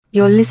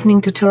You're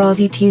listening to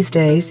Tarazi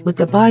Tuesdays with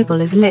the Bible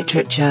as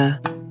Literature.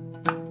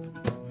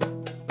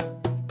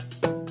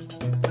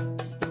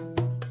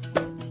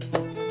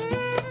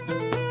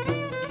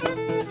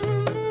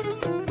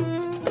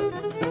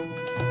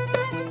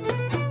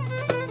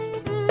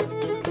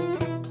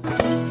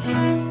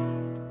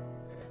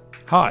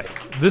 Hi,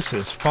 this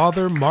is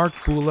Father Mark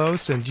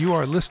Boulos, and you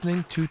are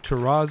listening to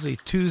Tarazi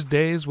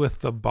Tuesdays with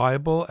the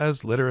Bible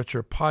as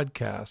Literature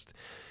podcast.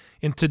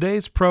 In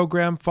today's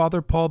program,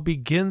 Father Paul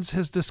begins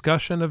his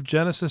discussion of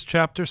Genesis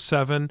chapter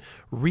 7,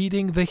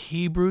 reading the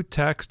Hebrew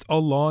text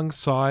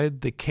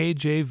alongside the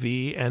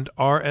KJV and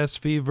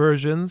RSV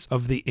versions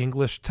of the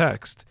English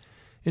text.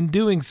 In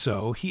doing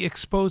so, he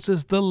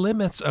exposes the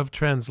limits of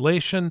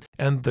translation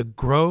and the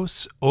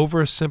gross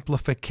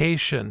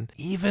oversimplification,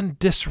 even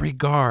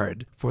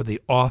disregard, for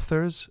the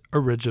author's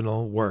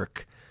original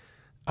work.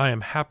 I am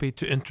happy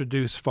to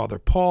introduce Father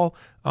Paul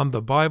on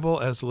the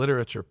Bible as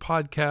Literature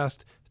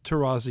podcast,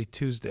 Tarazi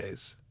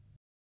Tuesdays.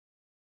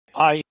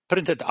 I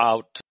printed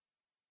out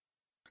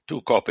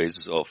 2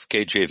 copies of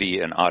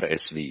KJV and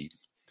RSV,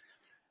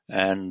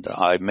 and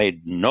I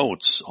made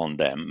notes on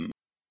them.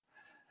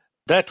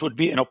 That would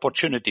be an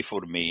opportunity for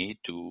me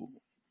to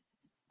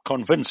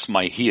convince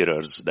my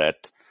hearers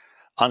that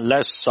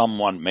unless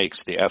someone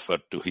makes the effort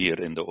to hear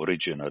in the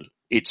original,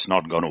 it's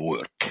not going to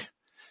work.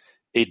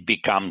 It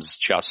becomes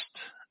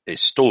just a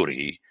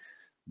story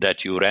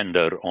that you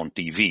render on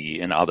TV.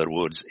 In other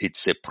words,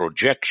 it's a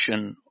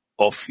projection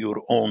of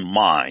your own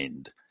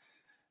mind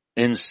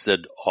instead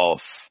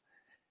of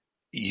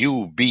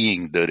you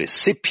being the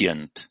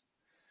recipient.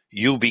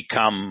 You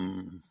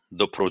become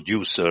the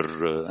producer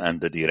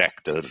and the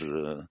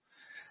director,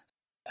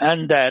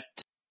 and that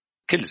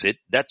kills it.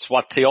 That's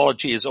what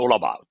theology is all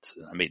about.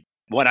 I mean,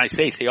 when I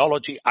say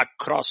theology,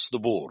 across the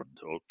board,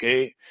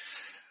 okay?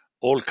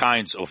 All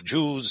kinds of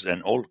Jews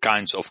and all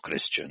kinds of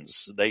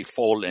Christians, they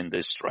fall in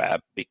this trap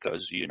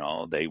because,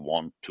 they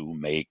want to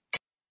make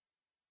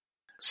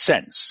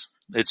sense.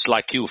 It's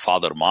like you,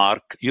 Father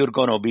Mark. You're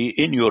going to be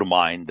in your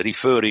mind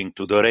referring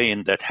to the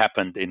rain that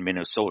happened in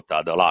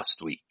Minnesota the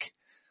last week.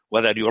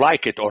 Whether you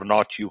like it or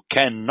not, you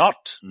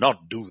cannot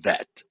not do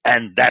that.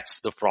 And that's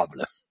the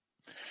problem,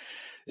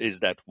 is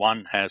that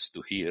one has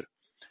to hear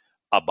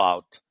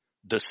about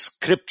the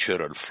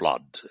scriptural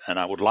flood. And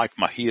I would like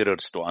my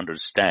hearers to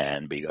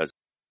understand, because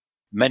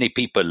many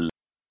people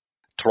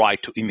try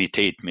to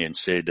imitate me and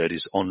say there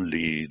is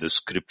only the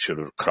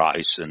scriptural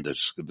Christ and the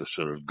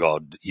scriptural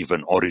God.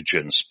 Even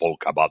Origen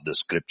spoke about the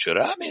scripture.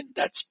 I mean,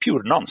 that's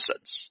pure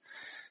nonsense.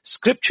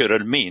 Scriptural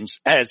means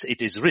as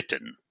it is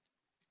written.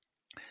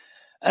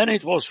 And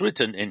it was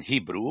written in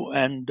Hebrew,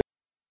 and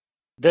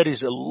there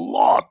is a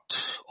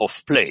lot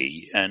of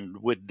play. And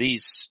with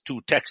these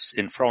 2 texts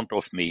in front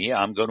of me,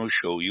 I'm going to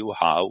show you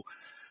how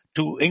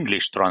 2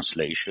 English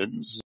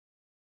translations,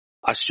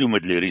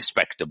 assumedly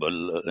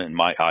respectable, in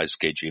my eyes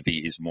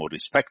KJV is more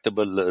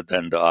respectable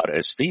than the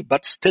RSV,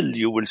 but still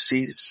you will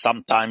see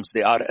sometimes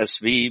the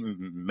RSV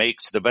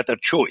makes the better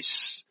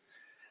choice.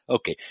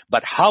 Okay,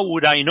 but how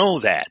would I know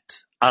that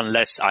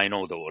unless I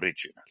know the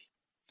original?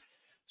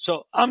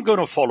 So I'm going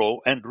to follow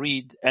and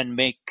read and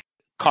make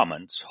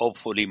comments.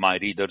 Hopefully my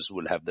readers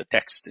will have the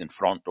text in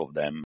front of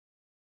them.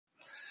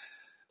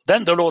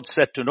 Then the Lord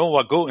said to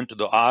Noah, "Go into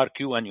the ark,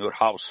 you and your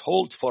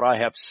household, for I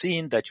have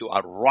seen that you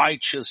are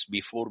righteous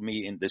before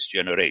me in this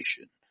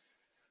generation."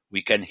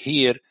 We can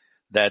hear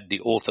that the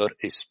author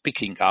is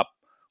picking up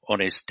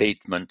on a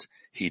statement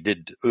he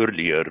did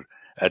earlier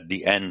at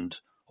the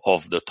end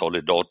of the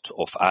Toledot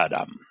of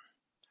Adam.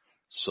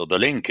 So the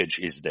linkage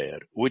is there,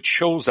 which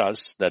shows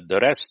us that the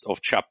rest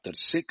of chapter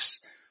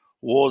 6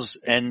 was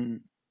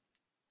an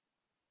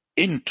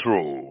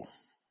intro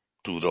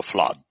to the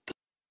flood,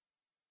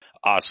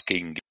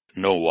 asking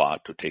Noah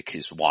to take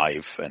his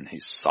wife and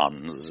his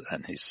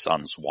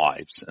sons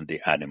wives and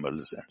the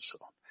animals and so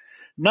on.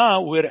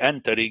 Now we're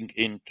entering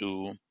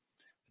into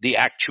the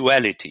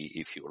actuality,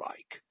 if you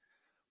like.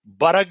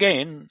 But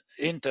again,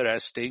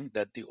 interesting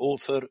that the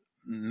author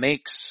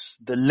makes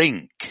the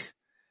link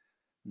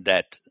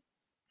that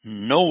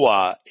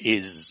Noah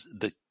is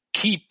the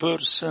key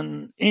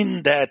person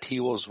in that he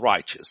was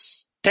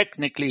righteous.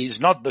 Technically, he's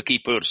not the key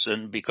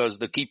person, because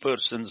the key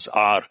persons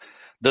are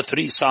the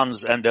 3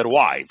 sons and their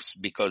wives,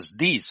 because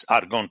these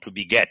are going to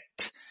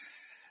beget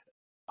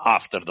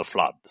after the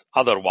flood.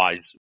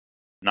 Otherwise,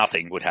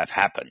 nothing would have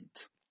happened.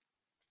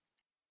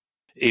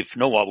 If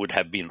Noah would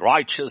have been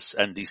righteous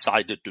and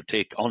decided to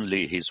take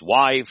only his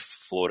wife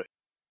for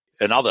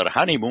another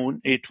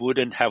honeymoon, it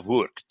wouldn't have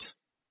worked.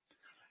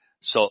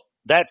 So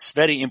that's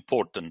very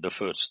important, the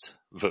first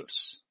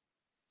verse.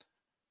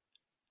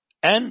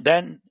 And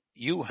then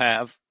you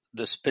have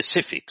the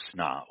specifics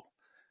now.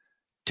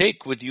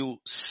 Take with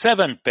you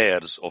 7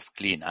 pairs of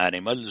clean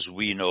animals.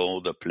 We know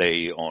the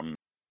play on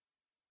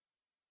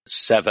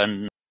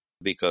 7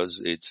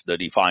 because it's the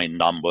divine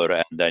number,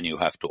 and then you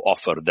have to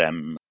offer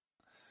them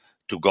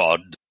to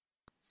God.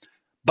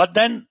 But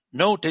then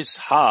notice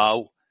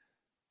how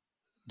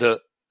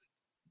the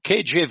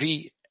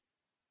KJV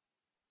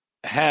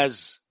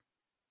has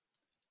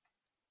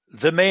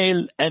the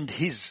male and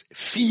his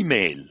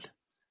female.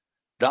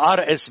 The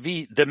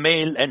RSV, the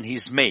male and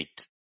his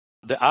mate.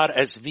 The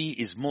RSV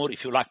is more,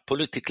 if you like,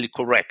 politically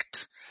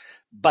correct.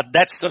 But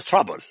that's the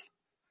trouble.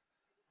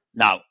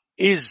 Now,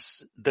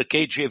 is the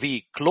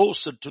KJV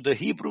closer to the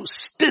Hebrew?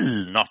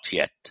 Still not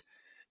yet.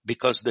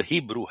 Because the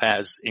Hebrew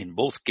has, in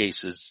both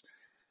cases,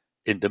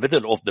 in the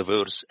middle of the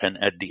verse and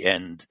at the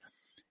end,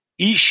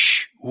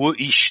 ish wa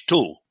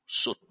ishto.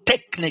 So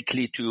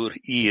technically to your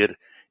ear,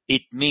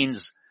 it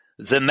means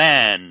the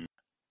man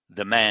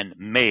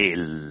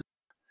male,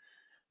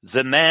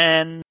 the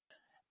man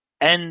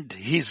and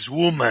his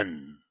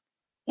woman,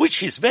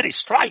 which is very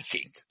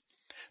striking,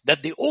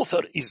 that the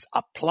author is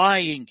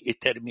applying a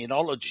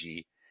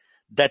terminology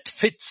that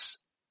fits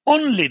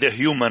only the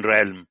human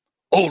realm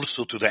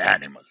also to the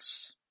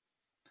animals.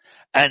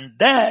 And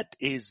that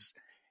is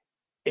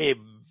a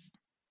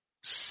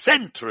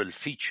central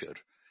feature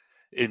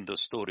in the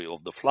story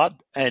of the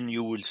flood, and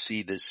you will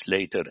see this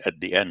later at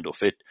the end of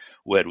it,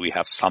 where we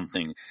have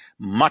something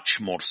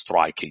much more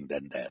striking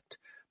than that.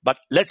 But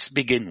let's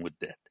begin with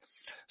that.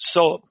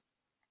 So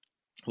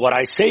what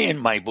I say in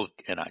my book,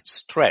 and I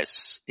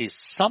stress, is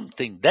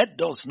something that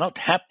does not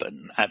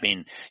happen. I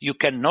mean, you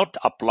cannot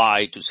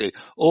apply to say,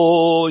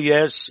 oh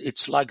yes,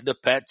 it's like the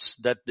pets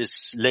that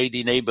this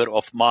lady neighbor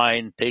of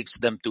mine takes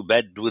them to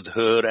bed with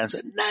her and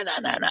say, no,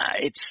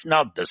 it's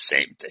not the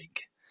same thing.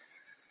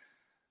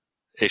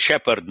 A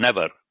shepherd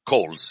never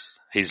calls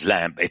his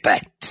lamb a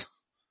pet.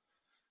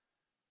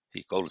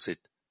 He calls it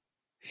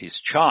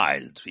his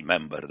child.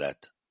 Remember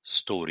that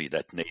story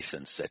that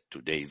Nathan said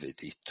to David.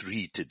 He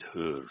treated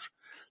her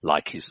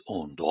like his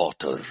own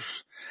daughter.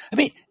 I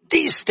mean,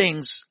 these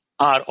things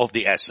are of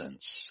the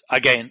essence.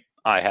 Again,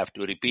 I have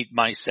to repeat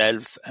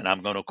myself, and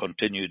I'm going to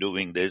continue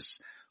doing this.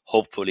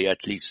 Hopefully,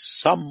 at least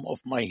some of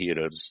my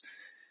hearers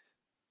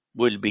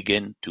will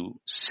begin to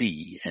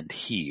see and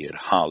hear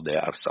how they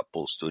are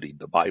supposed to read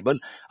the Bible.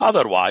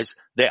 Otherwise,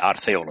 they are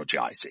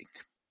theologizing.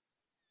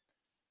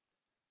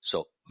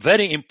 So,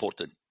 very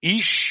important.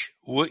 Ish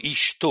wa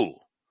ishto.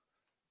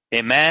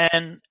 A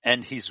man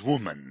and his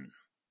woman.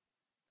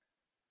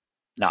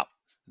 Now,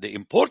 the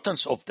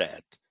importance of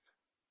that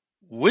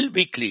will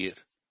be clear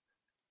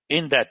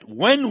in that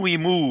when we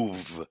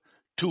move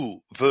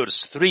to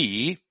verse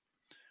 3,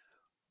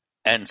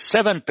 and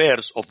 7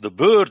 pairs of the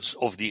birds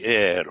of the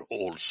air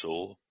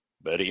also,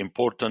 very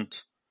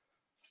important,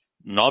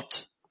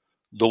 not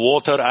the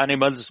water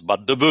animals,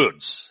 but the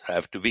birds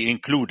have to be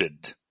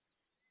included.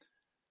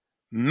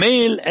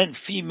 Male and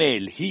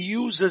female, he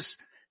uses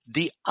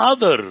the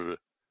other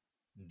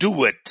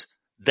duet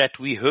that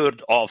we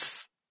heard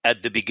of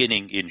at the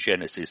beginning in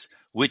Genesis,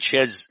 which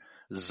is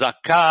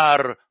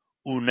Zakar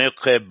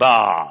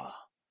unekeba,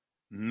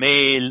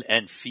 male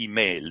and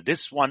female.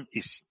 This one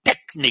is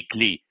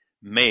technically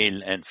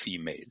male and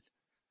female.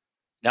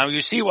 Now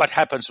you see what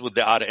happens with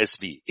the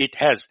RSV. It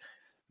has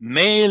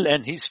male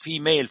and his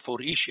female for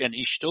Ish and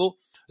Ishto,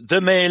 the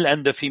male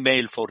and the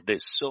female for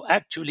this. So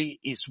actually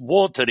is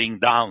watering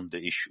down the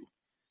issue.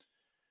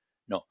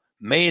 No,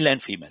 male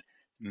and female,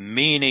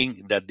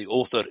 meaning that the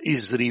author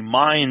is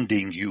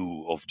reminding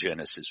you of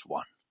Genesis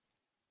 1.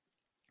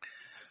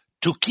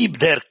 To keep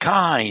their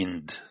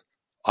kind,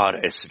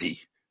 RSV.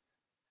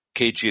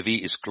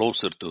 KJV is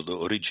closer to the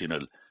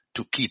original.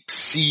 To keep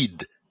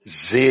seed,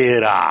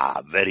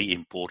 Zera, very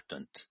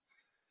important,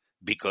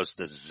 because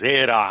the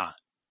Zera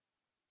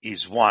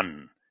is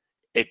one,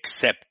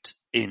 except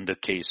in the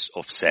case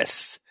of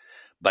Seth.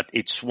 But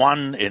it's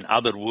one, in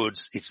other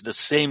words, it's the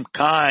same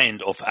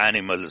kind of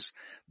animals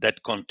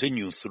that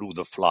continue through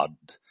the flood.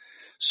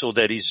 So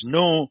there is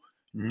no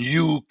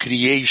new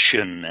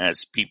creation,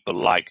 as people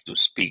like to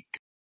speak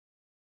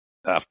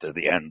after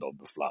the end of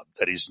the flood.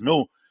 There is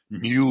no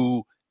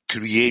new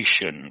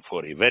creation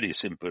for a very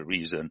simple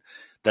reason,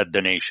 that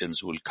the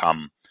nations will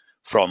come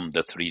from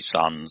the 3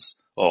 sons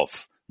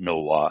of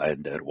Noah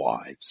and their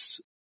wives.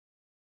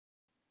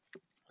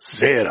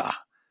 Zerah,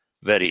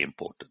 very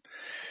important.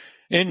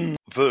 In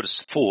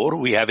verse 4,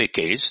 we have a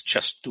case,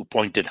 just to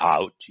point it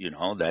out,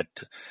 that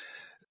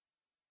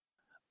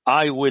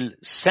I will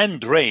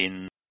send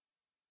rain,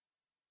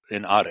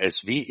 in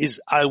RSV,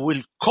 is I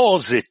will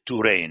cause it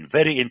to rain.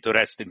 Very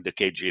interesting, the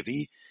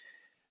KJV,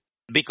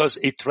 because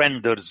it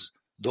renders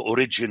the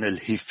original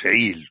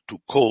hif'il, to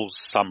cause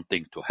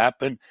something to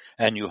happen,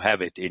 and you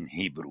have it in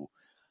Hebrew,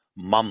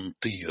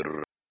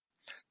 mamtir.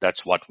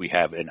 That's what we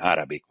have in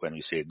Arabic when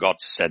we say God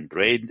sent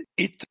rain.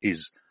 It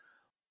is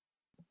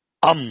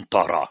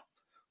amtara,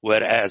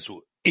 whereas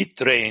it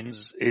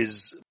rains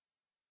is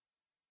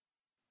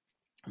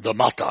the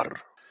matar.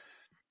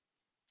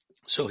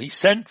 So he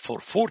sent for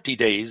 40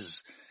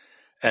 days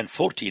and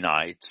 40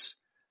 nights,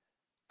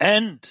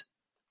 and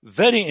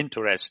very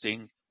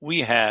interesting,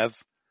 we have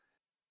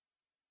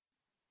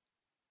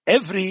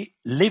every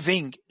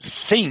living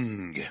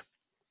thing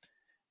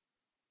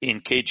in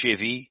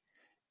KJV.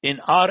 In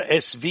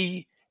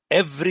RSV,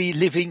 every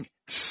living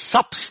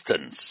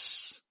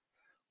substance.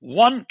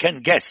 One can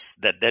guess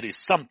that there is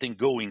something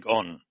going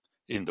on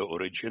in the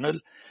original,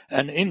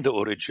 and in the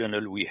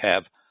original we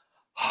have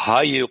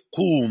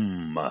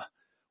hayqum,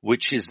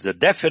 which is the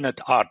definite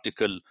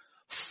article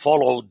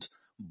followed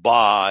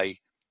by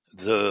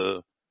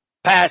the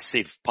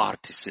passive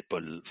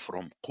participle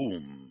from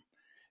qum.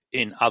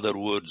 In other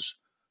words,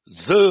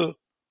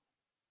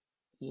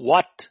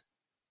 what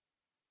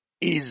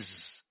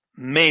is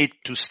made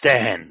to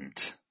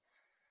stand.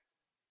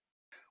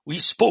 We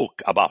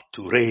spoke about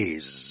to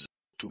raise,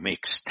 to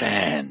make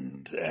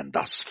stand, and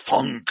thus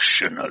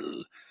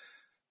functional,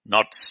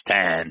 not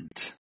stand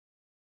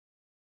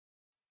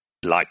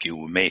like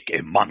you make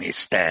a money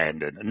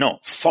stand. No,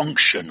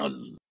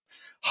 functional,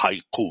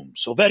 hayqum.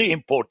 So very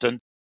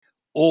important,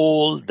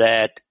 all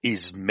that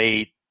is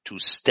made to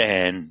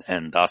stand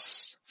and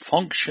thus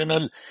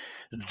functional,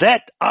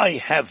 that I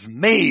have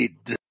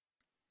made.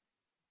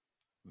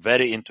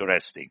 Very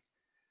interesting,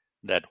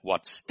 that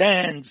what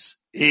stands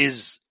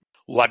is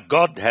what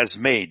God has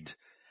made.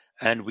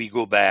 And we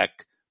go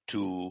back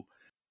to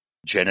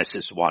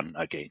Genesis 1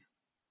 again.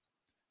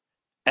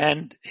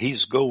 And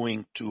he's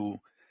going to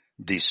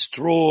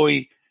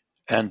destroy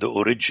and the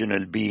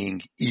original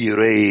being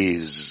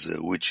erase,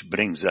 which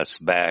brings us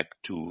back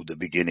to the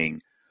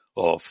beginning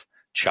of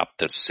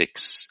chapter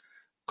 6,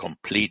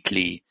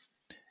 completely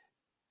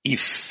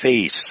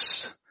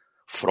efface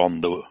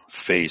from the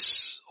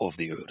face of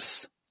the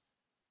earth.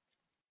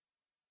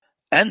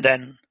 And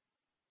then,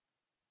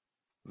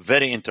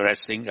 very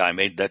interesting, I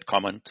made that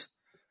comment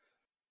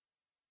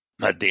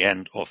at the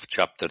end of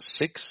chapter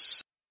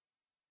 6.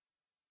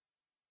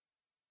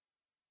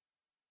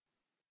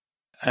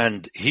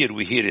 And here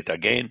we hear it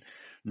again.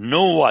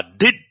 Noah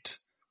did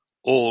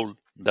all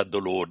that the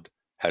Lord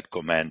had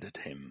commanded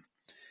him.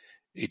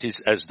 It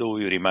is as though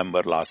you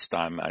remember last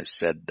time I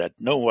said that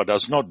Noah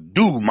does not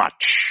do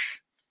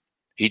much.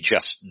 He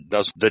just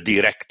does the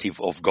directive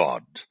of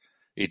God.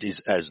 It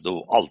is as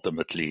though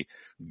ultimately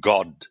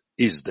God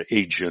is the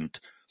agent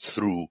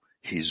through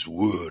his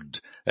word,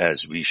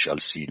 as we shall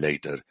see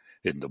later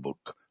in the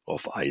book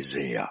of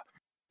Isaiah.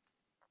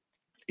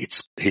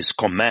 It's his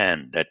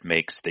command that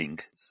makes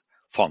things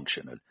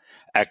functional.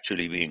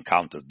 Actually, we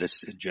encountered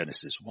this in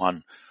Genesis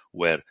 1,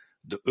 where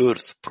the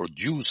earth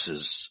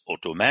produces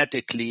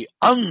automatically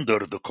under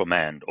the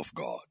command of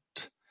God.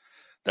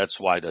 That's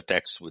why the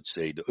text would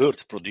say the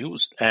earth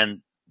produced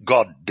and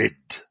God did,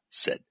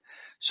 said.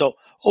 So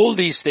all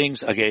these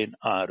things again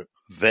are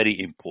very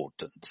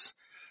important,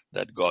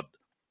 that God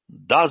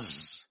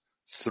does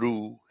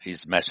through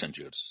his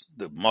messengers.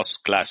 The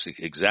most classic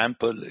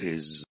example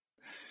is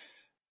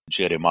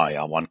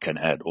Jeremiah. One can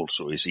add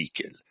also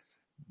Ezekiel.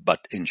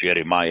 But in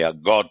Jeremiah,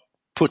 God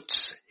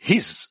puts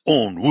his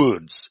own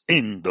words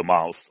in the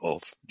mouth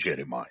of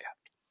Jeremiah.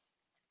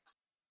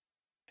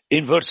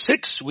 In verse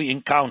 6, we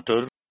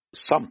encounter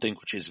something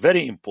which is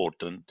very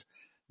important,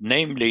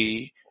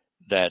 namely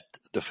that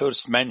the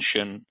first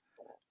mention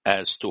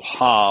as to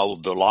how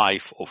the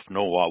life of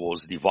Noah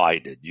was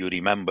divided. You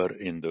remember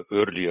in the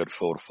earlier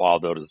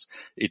forefathers,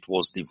 it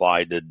was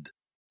divided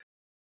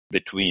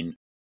between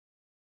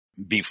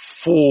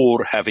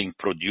before having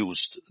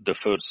produced the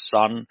first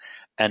son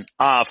and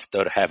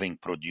after having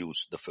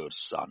produced the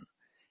first son.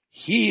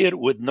 Here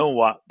with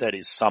Noah, there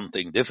is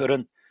something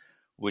different,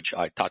 which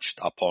I touched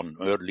upon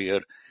earlier,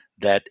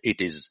 that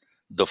it is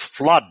the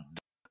flood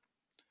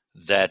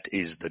that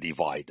is the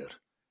divider.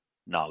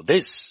 Now,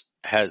 this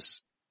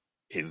has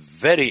a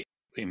very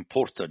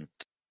important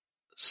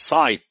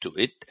side to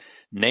it,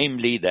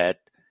 namely that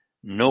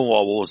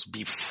Noah was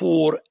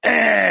before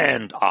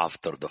and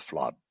after the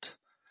flood.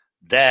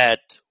 That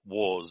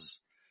was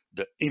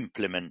the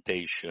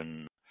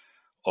implementation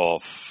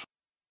of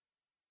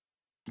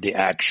the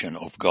action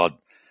of God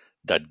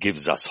that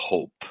gives us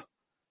hope.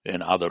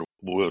 In other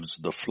words,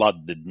 the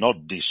flood did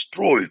not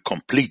destroy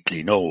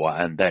completely Noah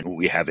and then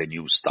we have a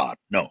new start.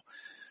 No.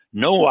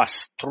 Noah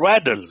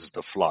straddles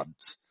the flood.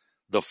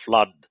 The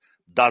flood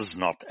does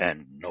not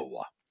end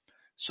Noah.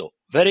 So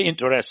very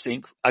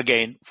interesting,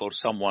 again, for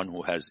someone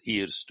who has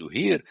ears to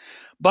hear.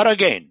 But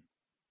again,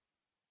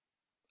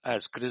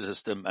 as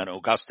Chrysostom and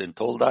Augustine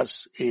told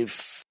us,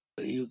 if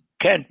you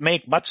can't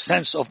make much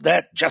sense of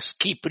that, just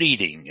keep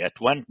reading. At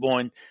one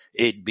point,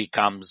 it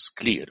becomes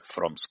clear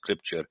from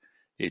Scripture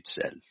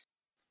itself.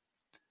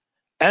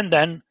 And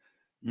then,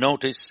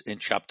 notice in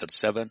chapter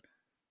 7,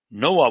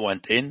 Noah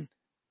went in,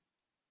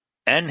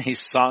 and his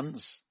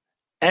sons,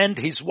 and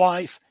his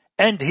wife,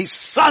 and his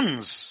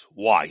sons'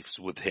 wives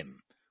with him,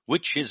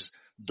 which is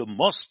the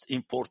most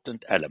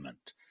important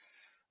element.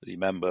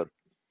 Remember,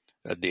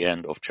 at the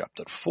end of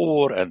chapter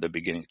 4 and the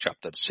beginning of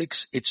chapter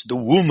 6, it's the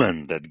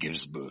woman that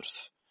gives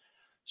birth.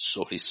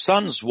 So his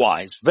sons'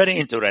 wives, very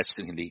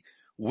interestingly,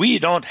 we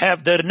don't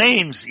have their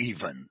names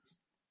even,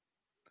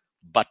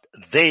 but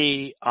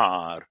they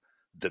are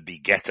the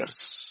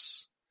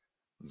begetters.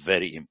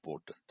 Very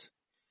important.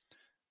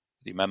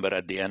 Remember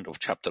at the end of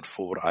chapter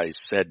 4, I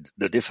said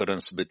the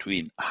difference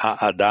between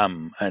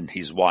Adam and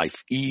his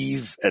wife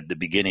Eve at the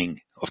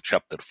beginning of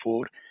chapter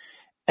 4,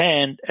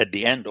 and at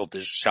the end of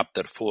the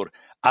chapter 4,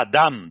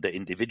 Adam, the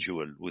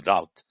individual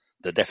without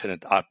the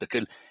definite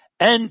article,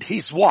 and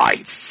his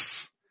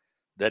wife.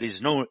 There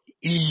is no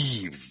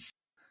Eve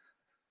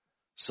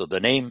So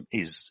the name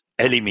is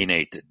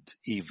eliminated.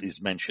 Eve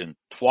is mentioned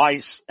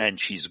twice and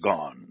she's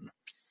gone.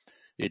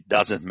 It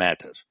doesn't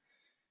matter.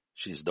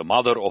 She's the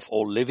mother of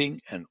all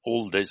living, and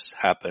all this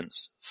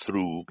happens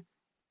through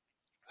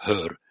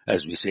her,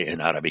 as we say in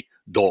Arabic,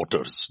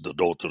 daughters, the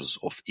daughters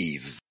of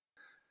Eve,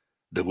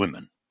 the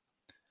women.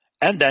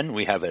 And then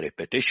we have a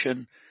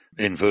repetition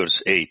in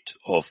verse 8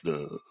 of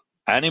the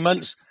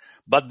animals,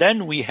 but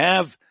then we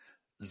have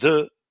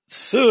the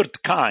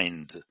third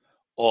kind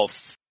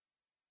of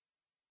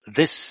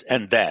this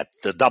and that,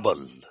 the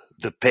double,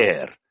 the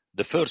pair.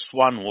 The first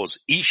one was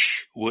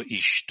Ish wa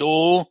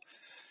Ishto,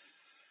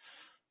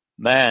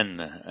 man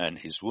and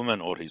his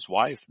woman or his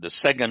wife. The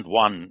second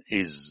one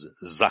is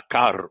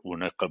Zakar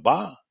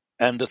Unaqaba.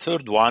 And the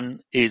third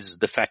one is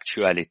the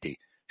factuality.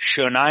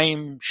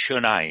 Shonaim,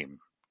 Shonaim.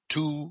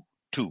 2,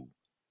 2.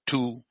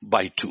 2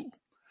 by 2.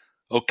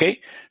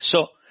 Okay?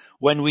 So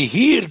when we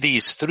hear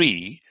these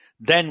three,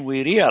 then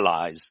we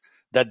realize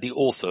that the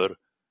author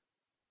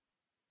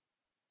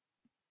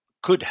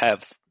could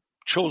have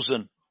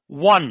chosen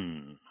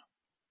one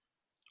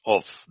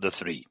of the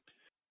three.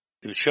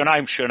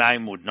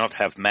 Shonaim would not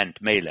have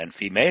meant male and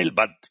female,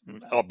 but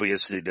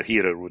obviously the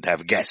hearer would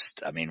have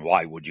guessed. I mean,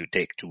 why would you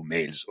take 2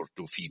 males or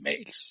 2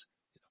 females?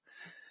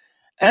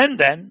 And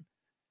then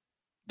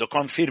the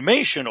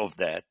confirmation of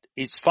that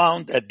is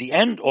found at the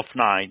end of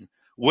 9,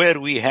 where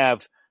we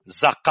have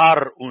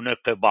Zakar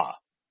Unaqaba.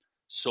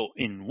 So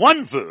in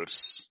one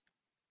verse,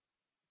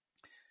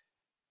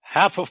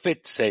 half of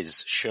it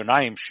says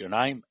Shonaim,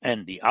 Shonaim,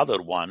 and the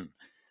other one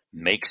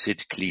makes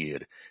it clear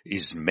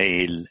is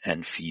male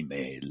and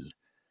female.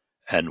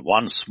 And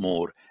once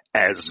more,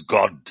 as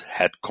God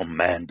had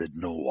commanded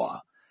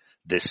Noah.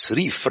 This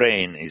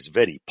refrain is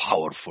very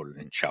powerful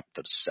in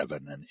chapters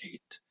 7 and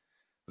 8.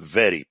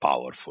 Very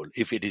powerful.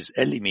 If it is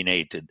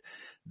eliminated,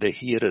 the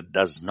hearer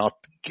does not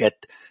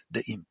get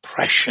the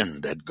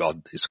impression that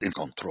God is in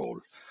control.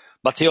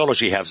 But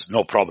theology has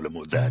no problem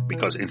with that,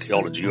 because in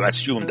theology you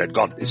assume that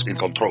God is in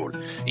control,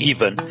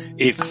 even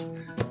if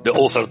the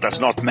author does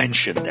not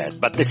mention that.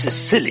 But this is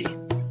silly.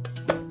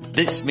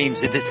 This means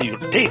that this is your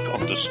take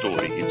on the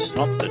story. It's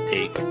not the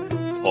take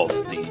of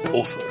the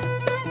author,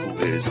 who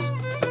is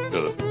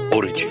the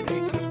originator.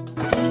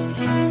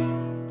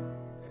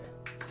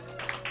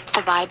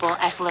 The Bible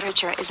as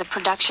Literature is a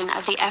production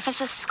of the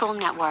Ephesus School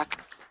Network.